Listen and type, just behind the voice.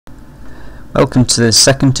Welcome to the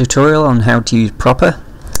second tutorial on how to use Propper.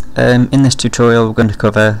 In this tutorial we're going to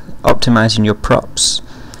cover optimizing your props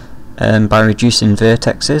by reducing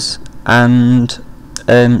vertexes and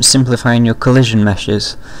simplifying your collision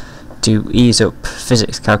meshes to ease up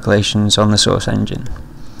physics calculations on the source engine.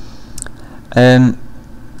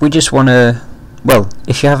 We just want to, well,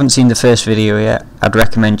 if you haven't seen the first video yet, I'd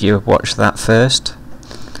recommend you watch that first.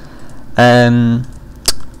 And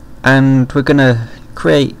we're going to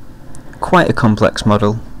create quite a complex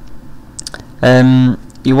model.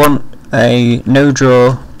 You want a no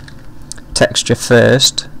draw texture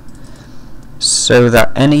first, so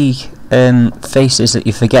that any faces that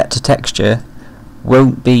you forget to texture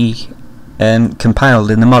won't be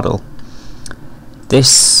compiled in the model.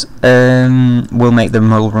 This will make the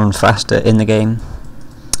model run faster in the game,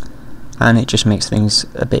 and it just makes things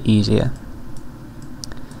a bit easier.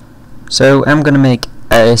 So I'm going to make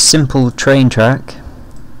a simple train track,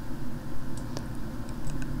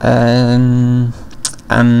 and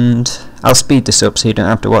I'll speed this up so you don't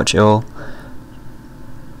have to watch it all,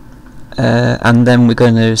 and then we're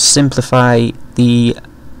going to simplify the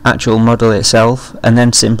actual model itself and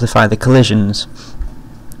then simplify the collisions.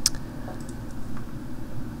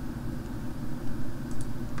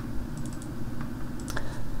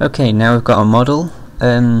 Okay, now we've got a model.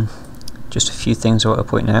 Just a few things I want to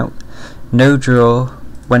point out. No draw,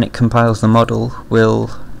 when it compiles the model, will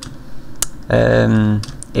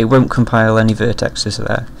it won't compile any vertexes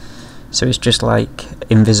there, so it's just like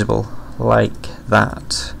invisible, like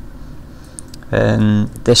that.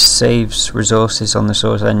 This saves resources on the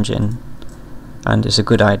source engine, and it's a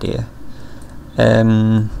good idea.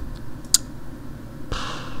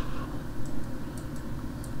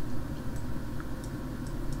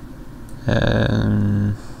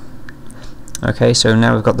 Okay, so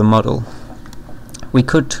now we've got the model. We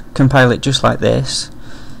could compile it just like this,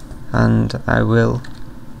 and I will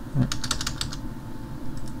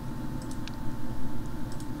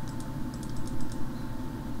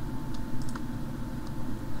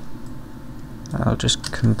I'll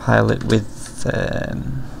just compile it with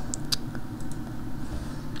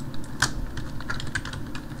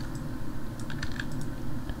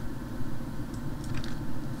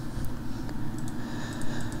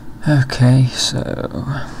okay, so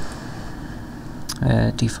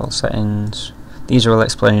default settings. These are all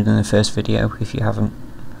explained in the first video if you haven't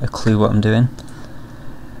a clue what I'm doing.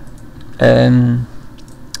 Now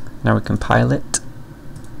we compile it.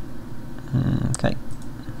 Okay.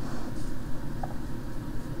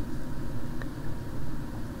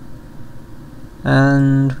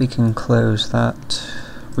 And we can close that,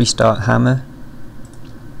 restart hammer.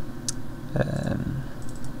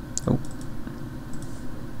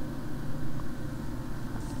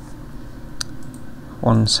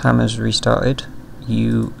 Once hammer's restarted,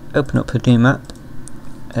 you open up a new map,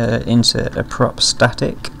 insert a prop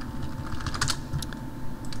static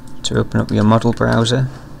to open up your model browser.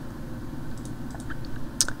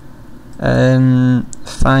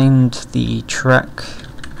 Find the track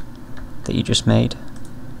that you just made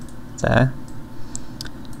there,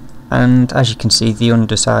 and as you can see, the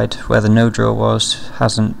underside where the no draw was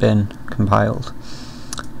hasn't been compiled.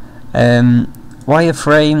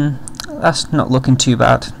 Wireframe, that's not looking too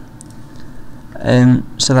bad,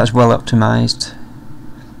 so that's well optimized.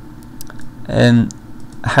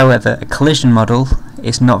 However, a collision model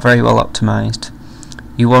is not very well optimized.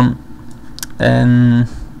 You want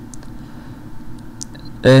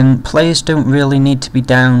players don't really need to be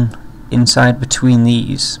down inside between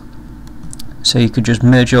these, so you could just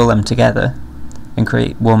merge all them together and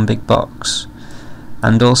create one big box.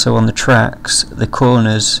 And also on the tracks, the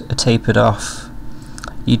corners are tapered off.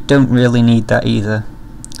 You don't really need that either,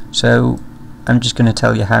 so I'm just going to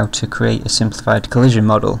tell you how to create a simplified collision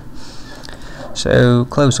model. So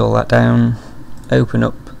close all that down, open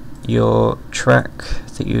up your track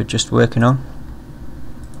that you're just working on,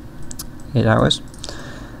 here's ours,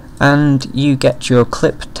 and you get your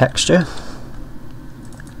clip texture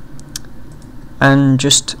and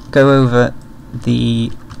just go over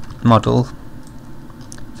the model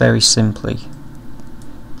very simply.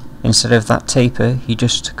 Instead of that taper, you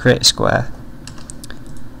just create a square.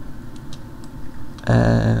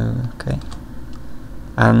 Okay,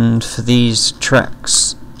 and for these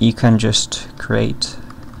tracks you can just create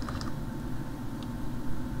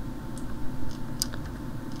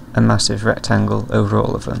a massive rectangle over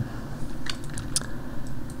all of them.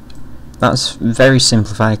 That's very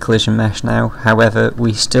simplified collision mesh now. However,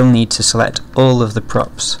 we still need to select all of the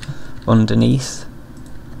props underneath,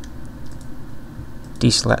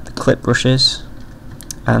 deselect the clip brushes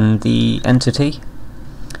and the entity,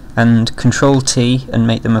 and Control T and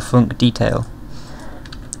make them a func detail.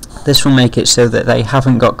 This will make it so that they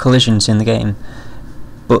haven't got collisions in the game,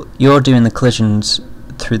 but you're doing the collisions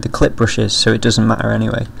through the clip brushes, so it doesn't matter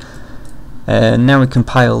anyway. Now we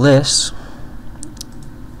compile this,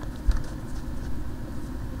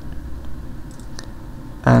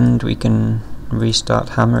 and we can restart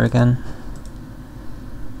Hammer again.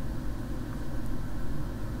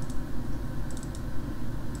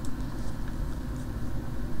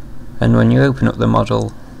 And when you open up the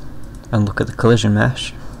model and look at the collision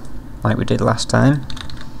mesh, like we did last time,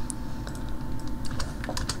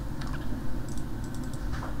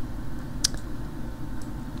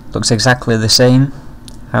 looks exactly the same.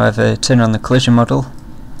 However, turn on the collision model,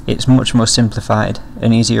 it's much more simplified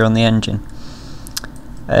and easier on the engine.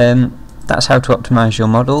 That's how to optimise your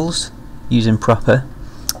models using Proper.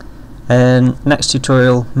 Next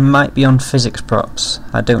tutorial might be on physics props,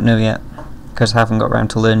 I don't know yet, because I haven't got around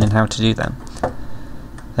to learning how to do them.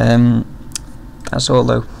 That's all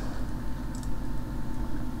though.